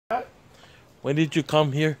When did you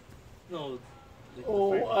come here? No.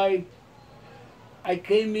 Oh, I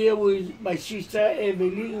came here with my sister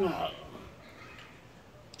Evelina.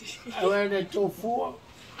 I went to Tofua,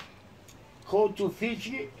 go to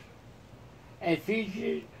Fiji, and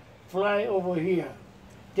Fiji fly over here.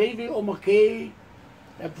 David Omakei,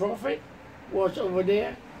 the prophet, was over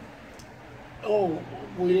there. Oh,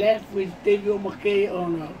 we left with David Omakei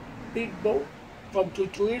on a big boat from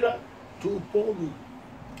Tutuila to Upolu.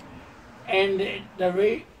 And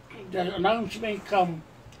the announcement come,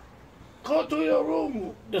 go to your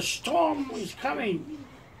room, the storm is coming.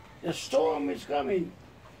 The storm is coming.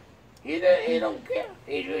 He don't care.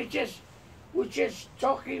 We're just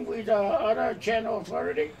talking with the other channel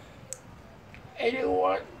authority. And you know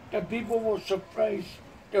what? The people were surprised.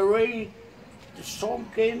 The rain, the storm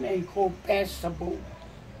came and go past the boat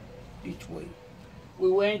this way.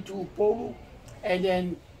 We went to Upolu and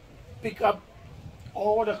then pick up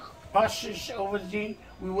all the buses over there.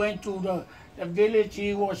 We went to the village.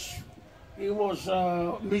 He was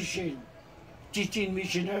mission, teaching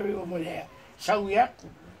missionary over there, Sauyaku.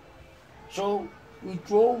 So we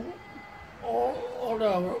drove all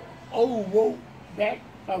the old road back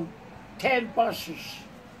from 10 buses,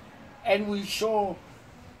 and we saw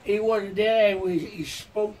he was there and he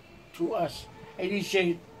spoke to us, and he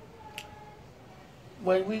said,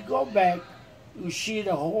 when we go back, you see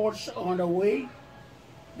the horse on the way,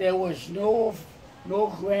 there was no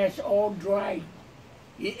grass, all dry.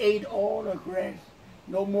 He ate all the grass,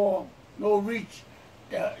 no more, no reach.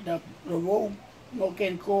 The road no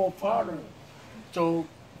can go farther. So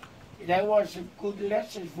that was a good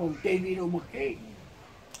lesson from David Omakei.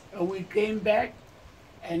 And we came back,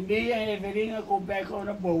 and me and Evelina go back on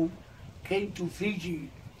a boat, came to Fiji,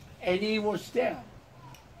 and he was there.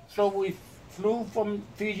 So we flew from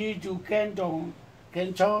Fiji to Canton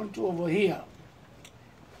to over here.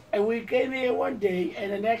 And we came here one day,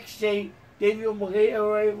 and the next day, David Omakei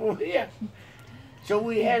arrived over here. So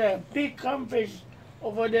we had a big conference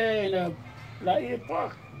over there in Laie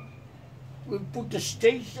Park. We put the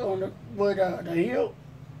stage on the hill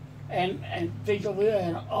and things over here,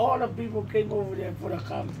 and all the people came over there for the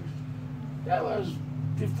conference. That was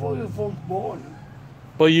before you folks born.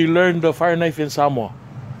 But you learned the fire knife in Samoa.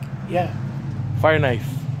 Yeah. Fire knife.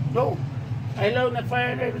 No, I learned the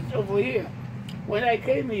fire knife over here. When I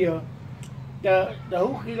came here, the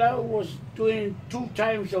hukila was doing 2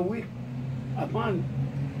 times a week, a month.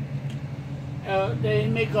 They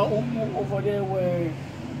make a umu over there where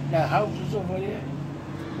the houses over there,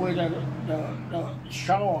 where the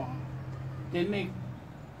shower, they make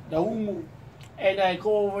the umu. And I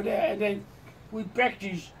go over there and then we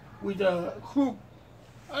practice with a group,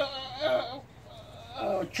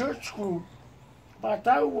 a church group. But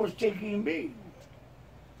I was taking me.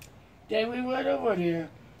 Then we went over there.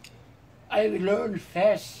 I learned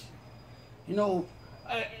fast. You know,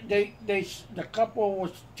 the couple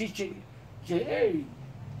was teaching. Say, hey,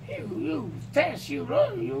 you fast, you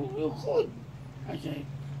learn, you good. I said,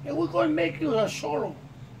 hey, we're going to make you a solo.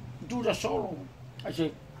 Do the solo. I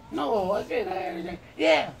said, no, I can't.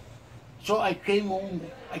 Yeah. So I came home.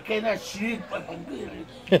 I cannot sleep.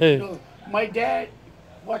 You know, my dad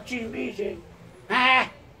watching me said,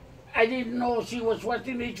 I didn't know she was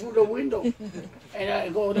watching me through the window. And I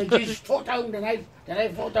go, they just throw down the knife. The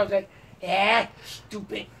knife falls down. Like, yeah,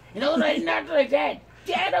 stupid. You know, not like that.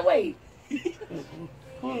 Get away.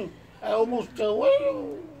 I almost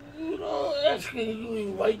well, you know, asking you,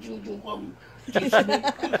 invite you to come teach me.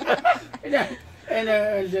 and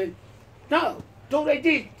I said, no, do like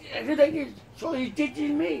this. I did like this. So he's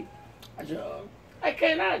teaching me. I said, I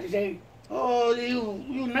cannot. He said, oh,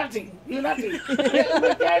 you nothing. You nothing.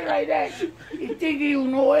 My dad like that. You think you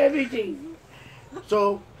know everything.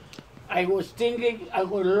 So I was thinking I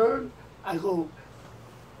could learn. I could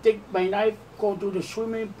take my knife, go to the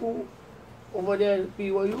swimming pool over there at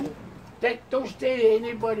BYU. Don't stay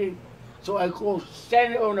anybody. So I go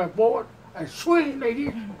stand on a board and swing like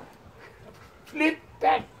this. Flip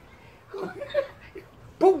back.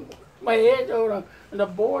 Boom! My head on the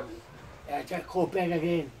board. And I go back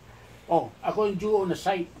again. Oh, I couldn't do it on the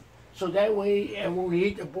side. So that way I won't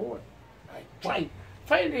hit the board. I tried.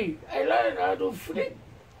 Finally, I learned how to flip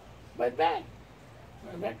my back.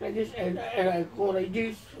 My back like this, and I go like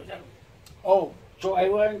this. Oh, so I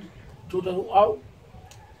went to the out.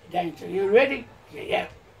 Dancer, you ready? Yeah.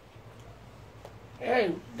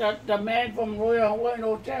 Hey, the man from Royal Hawaiian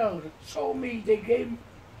Hotel saw me.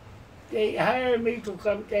 They hired me to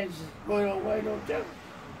come dance Royal Hawaiian Hotel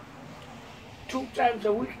 2 times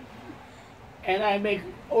a week, and I make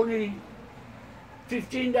only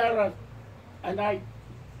 $15 a night.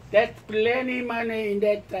 That's plenty money in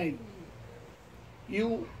that time.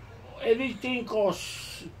 everything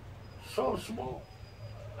costs so small.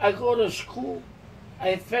 I go to school,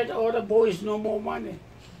 I fed all the boys no more money.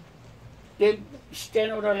 They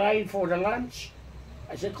stand on the line for the lunch.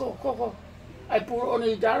 I said, go. I put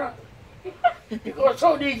only $1. Because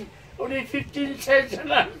only 15 cents a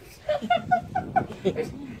lunch.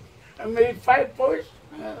 I made 5 boys.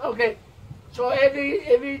 Okay. So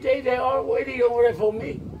every day they all waiting over there for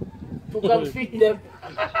me to come feed them.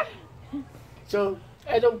 So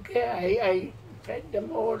I don't care. I fed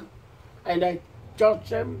them all, and I taught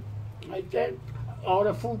them. I did all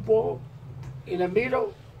the football in the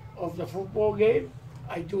middle of the football game.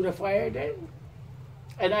 I do the fire dance,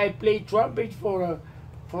 and I play trumpet for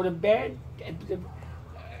the band.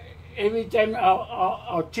 Every time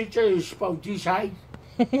our teacher is about this height,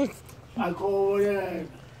 I go over there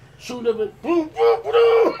and shoot them. I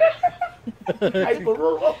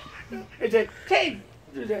go, and say, hey,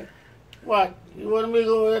 what? You want me to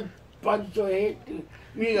go and punch your head?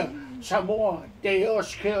 Me, Samoa, they all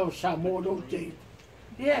scared of Samoa those days.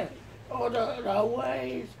 Yeah, all the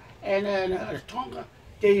Hawaiians and Tonga,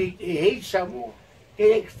 they hate Samoa.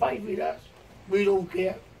 They like fight with us. We don't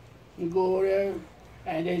care. We go there,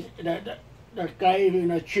 and the guy in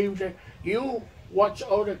the chief said, you watch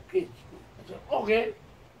all the kids. I said, okay.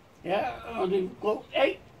 Yeah, and they go,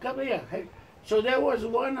 hey, come here. Hey. So there was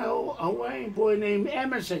one Hawaiian boy named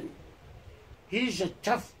Emerson. He's a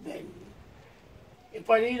tough man,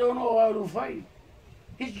 but he don't know how to fight.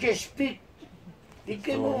 He just speak. He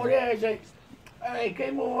came over there and said,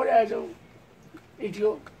 so it's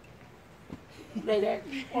you. Like that.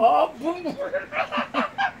 Oh, boom.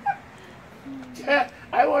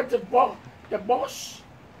 I was the boss,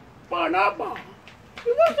 Barenaba.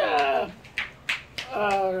 He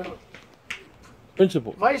was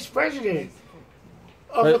Principal. Vice president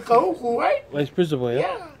of the Kahuku, right? Vice principal, yeah?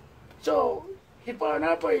 Yeah. So he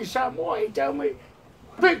Barenaba in Samoa. He tell me,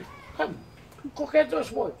 "Big, come, go get those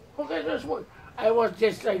boys. Go get those boys." I was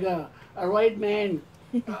just like a right man,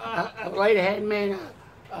 a right hand man,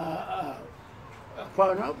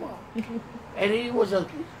 Barenaba, and he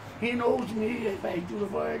knows me if I do the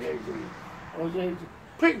fire dancing. I was like,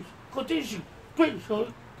 Prince, go teaching, Prince. So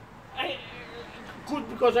I good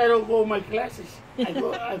because I don't go my classes.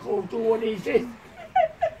 I go do what he says.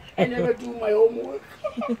 I never do my homework.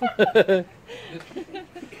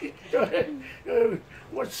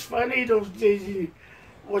 What's funny those days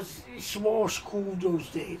was small school those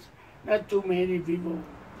days. Not too many people.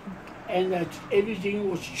 And everything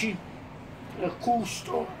was cheap. A cool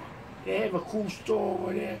store. They have a cool store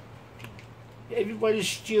over there. Everybody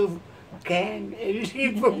still can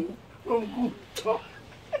everything from good store.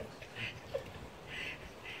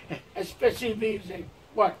 Especially me saying,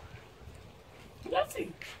 what?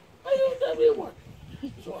 Nothing. I don't tell me what.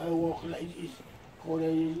 So I walk like this, go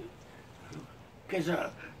there, get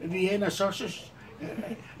a Vienna sausage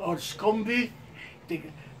or scumby,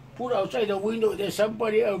 put outside the window, there's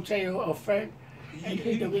somebody outside, a friend, and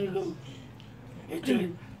in the window,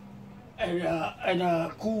 and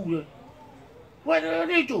a cooler. What do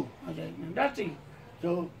they do? I said, nothing.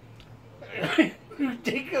 So you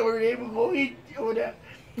take over there and go eat over there.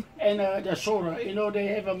 And the soda, they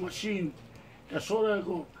have a machine. The soda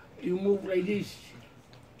go, you move like this,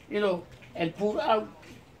 and pull out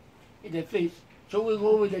in the face. So we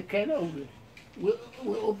go with the can over. We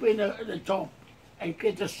open the top and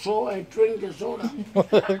get the straw and drink the soda.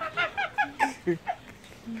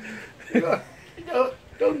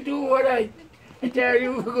 Don't do what I tell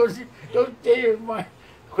you because don't tell you my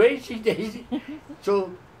crazy days.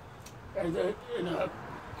 So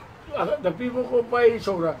the people go buy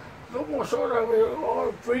soda. No more soda, we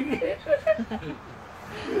all drink it.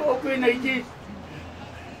 We open like this.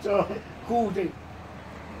 So, cool thing.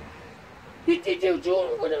 He did you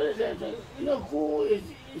whatever that. Cool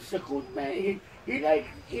is a good man.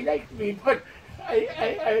 He liked me, but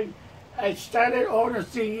I started all the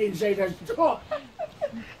thing inside the store.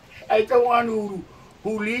 I the one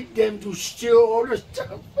who lead them to steal all the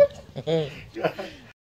stuff.